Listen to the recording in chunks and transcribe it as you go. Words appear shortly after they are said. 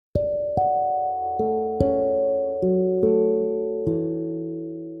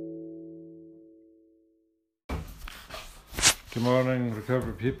Good morning,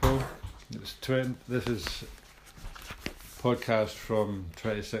 recovered people. This is podcast from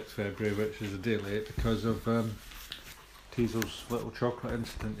 26th February, which is a day late because of Teasel's little chocolate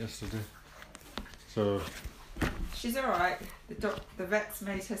incident yesterday. So she's all right. The vet's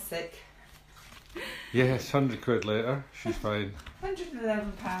made her sick. Yes, £100 later, she's fine.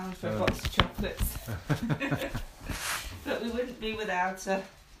 £111 for a box of chocolates. But we wouldn't be without her.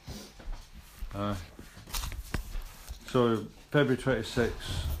 So February 26th,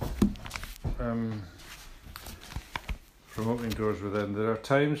 from Opening Doors Within, there are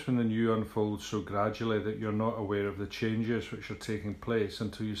times when the new unfolds so gradually that you're not aware of the changes which are taking place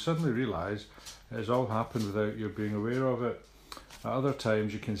until you suddenly realise it has all happened without your being aware of it. At other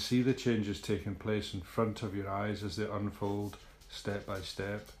times you can see the changes taking place in front of your eyes as they unfold step by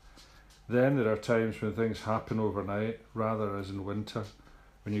step. Then there are times when things happen overnight, rather as in winter,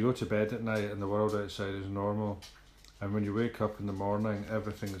 when you go to bed at night and the world outside is normal, and when you wake up in the morning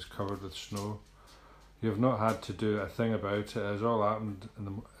everything is covered with snow. You have not had to do a thing about it. It has all happened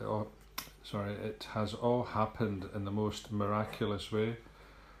it has all happened in the most miraculous way.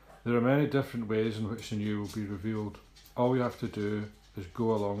 There are many different ways in which the new will be revealed. All you have to do is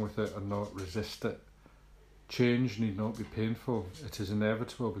go along with it and not resist it. Change need not be painful. It is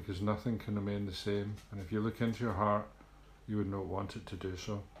inevitable because nothing can remain the same, and if you look into your heart, you would not want it to do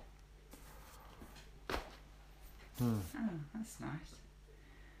so. Oh, that's nice.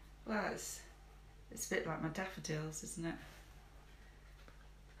 Well, it's a bit like my daffodils, isn't it?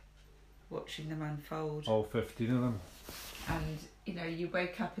 Watching them unfold. All 15 of them. And, you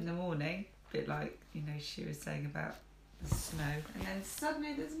wake up in the morning, a bit like, she was saying about the snow, and then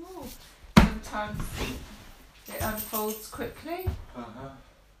suddenly there's more. Sometimes it unfolds quickly.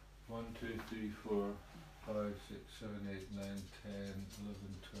 1, 2, 3, 4, 5, 6, 7, 8, 9, 10, 11,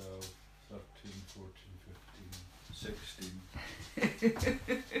 12, 13, 14, 15, 16.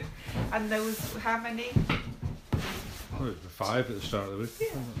 And there was how many? Well, it was 5 at the start of the week.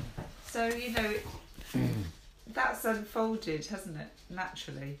 Yeah. So, that's unfolded, hasn't it,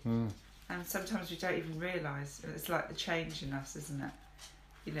 naturally? And sometimes we don't even realise. It's like the change in us, isn't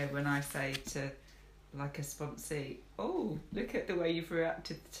it? When I say to, like, a sponsee, oh, look at the way you've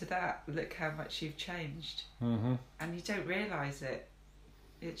reacted to that. Look how much you've changed. Mm-hmm. And you don't realise it.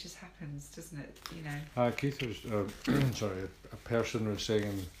 It just happens, doesn't it? Keith was, a person was saying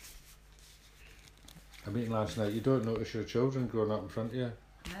in a meeting last night, you don't notice your children growing up in front of you.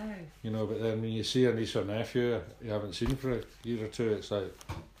 No. But then when you see a niece or nephew you haven't seen for a year or two, it's like,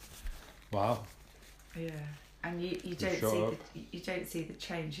 wow. Yeah, and you don't see the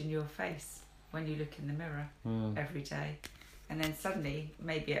change in your face when you look in the mirror every day, and then suddenly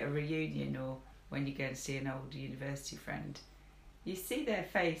maybe at a reunion or when you go and see an old university friend, you see their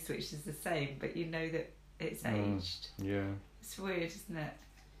face which is the same, but you know that it's aged. Yeah, it's weird, isn't it?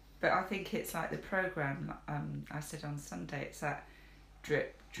 But I think it's like the programme. I said on Sunday, it's that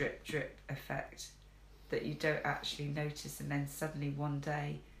drip, drip, drip effect that you don't actually notice, and then suddenly one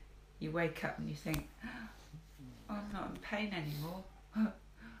day you wake up and you think, oh, I'm not in pain anymore.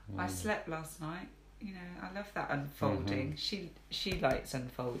 I slept last night. I love that unfolding. She likes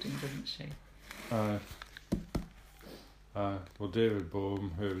unfolding, doesn't she? Well, David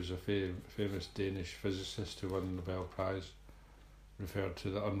Bohm, who was a famous Danish physicist who won the Nobel Prize, referred to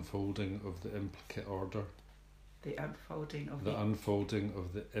the unfolding of the implicate order. The unfolding of the unfolding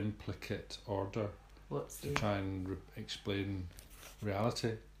of the implicate order. What's to try and explain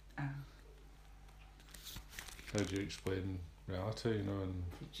reality. Oh. How do you explain reality?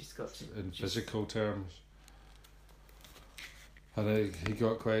 In physical terms. And he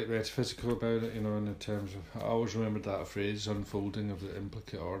got quite metaphysical about it. In terms of, I always remembered that phrase, unfolding of the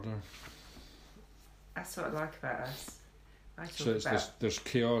implicate order. That's what I like about us. There's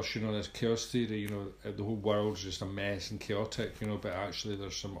chaos, there's chaos theory, the whole world's just a mess and chaotic, but actually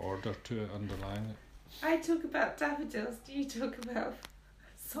there's some order to it underlying it. I talk about daffodils, do you talk about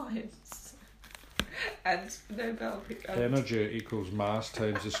science? And Nobel... Energy equals mass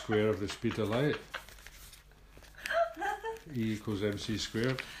times the square of the speed of light. E equals MC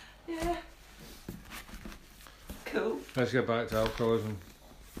squared. Yeah. Cool. Let's get back to alcoholism.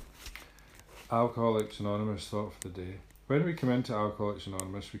 Alcoholics Anonymous thought for the day. When we came into Alcoholics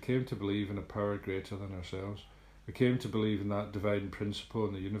Anonymous, we came to believe in a power greater than ourselves. We came to believe in that divine principle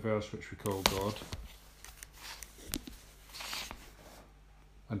in the universe which we call God,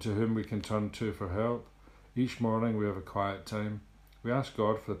 and to whom we can turn to for help. Each morning we have a quiet time. We ask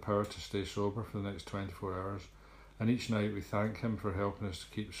God for the power to stay sober for the next 24 hours, and each night we thank Him for helping us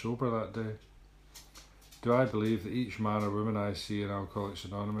to keep sober that day. Do I believe that each man or woman I see in Alcoholics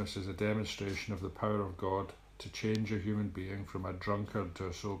Anonymous is a demonstration of the power of God to change a human being from a drunkard to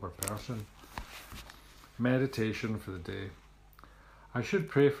a sober person. Meditation for the day. I should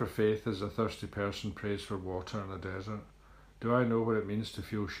pray for faith as a thirsty person prays for water in a desert. Do I know what it means to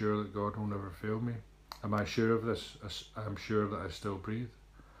feel sure that God will never fail me? Am I sure of this? I am sure that I still breathe.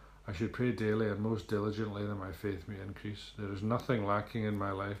 I should pray daily and most diligently that my faith may increase. There is nothing lacking in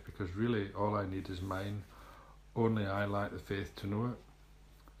my life because really all I need is mine. Only I lack the faith to know it.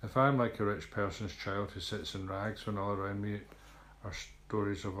 If I am like a rich person's child who sits in rags when all around me are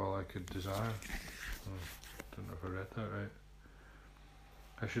stories of all I could desire. Don't know if I read that right.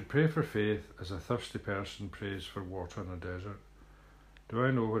 I should pray for faith as a thirsty person prays for water in a desert. Do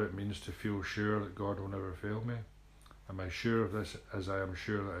I know what it means to feel sure that God will never fail me? Am I sure of this as I am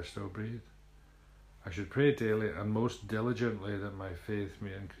sure that I still breathe? I should pray daily and most diligently that my faith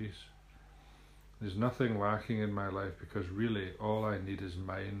may increase. There's nothing lacking in my life because really all I need is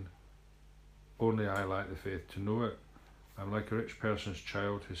mine. Only I lack the faith to know it. I'm like a rich person's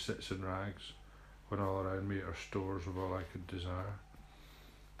child who sits in rags when all around me are stores of all I could desire.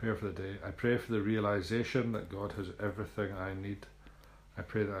 Prayer for the day. I pray for the realization that God has everything I need. I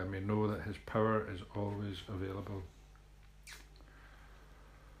pray that I may know that His power is always available.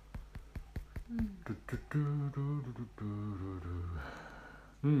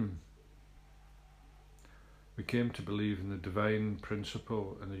 We came to believe in the divine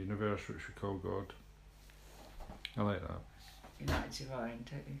principle in the universe which we call God. I like that. You like divine,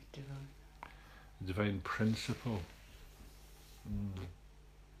 don't you? Divine. The divine principle.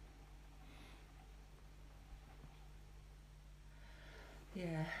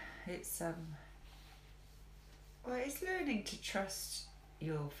 Yeah, it's well, it's learning to trust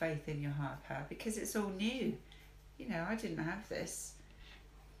your faith in your higher power because it's all new. You know, I didn't have this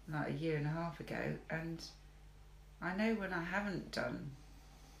like a year and a half ago, and I know when I haven't done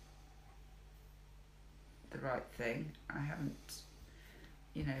the right thing, I haven't,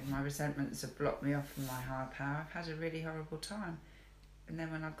 you know, my resentments have blocked me off from my higher power. I've had a really horrible time. And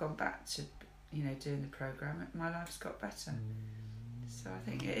then when I've gone back to, you know, doing the programme, my life's got better. So I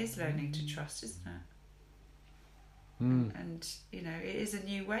think it is learning to trust, isn't it? And you know, it is a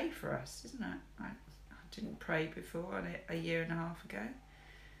new way for us, isn't it? I didn't pray before a year and a half ago.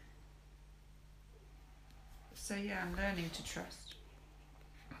 So yeah, I'm learning to trust.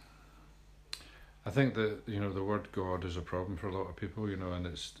 I think that, you know, the word God is a problem for a lot of people, you know, and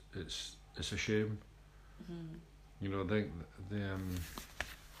it's a shame. You know, I think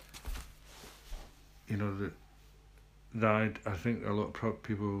you know, I think a lot of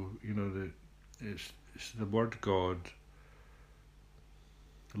people, you know, that it's the word God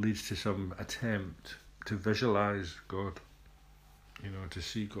leads to some attempt to visualize God, you know, to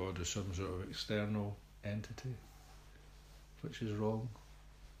see God as some sort of external entity, which is wrong.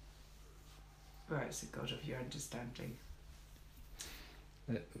 Right, it's a God of your understanding.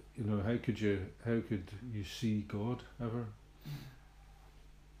 You know, how could you see God ever?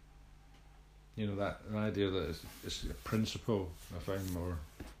 You know, that an idea that it's a principle I find more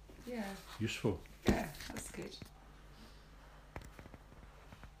useful. Yeah, that's good.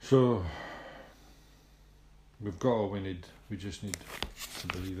 So we've got all we need. We just need to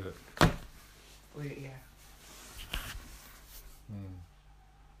believe it.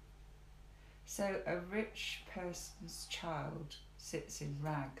 So a rich person's child sits in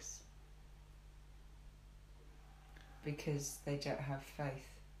rags because they don't have faith.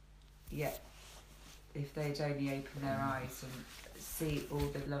 Yet, if they'd only open their eyes and see all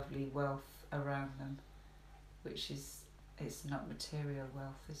the lovely wealth around them, which is, it's not material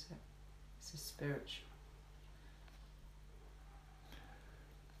wealth, is it? It's a spiritual.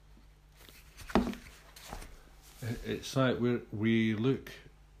 It's like we look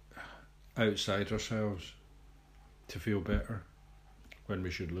outside ourselves to feel better when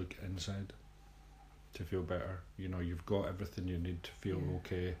we should look inside to feel better. You know, you've got everything you need to feel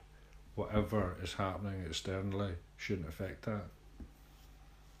okay. Whatever is happening externally shouldn't affect that.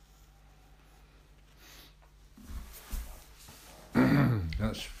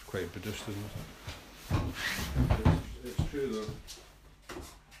 That's quite Buddhist, isn't it? It's true though.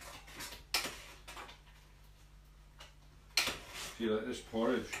 See, like this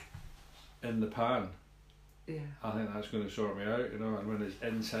porridge in the pan, I think that's going to sort me out, you know, and when it's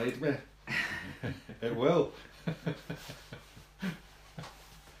inside me, it will.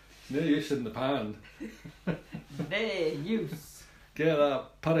 No use in the pan. No use. Get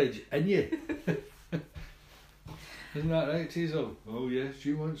that porridge in you. Isn't that right, Teasel? Oh yes,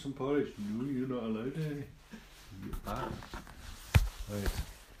 you want some porridge? No, you're not allowed any. Right.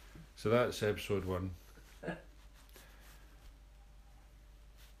 So that's episode 1.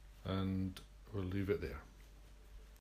 And we'll leave it there.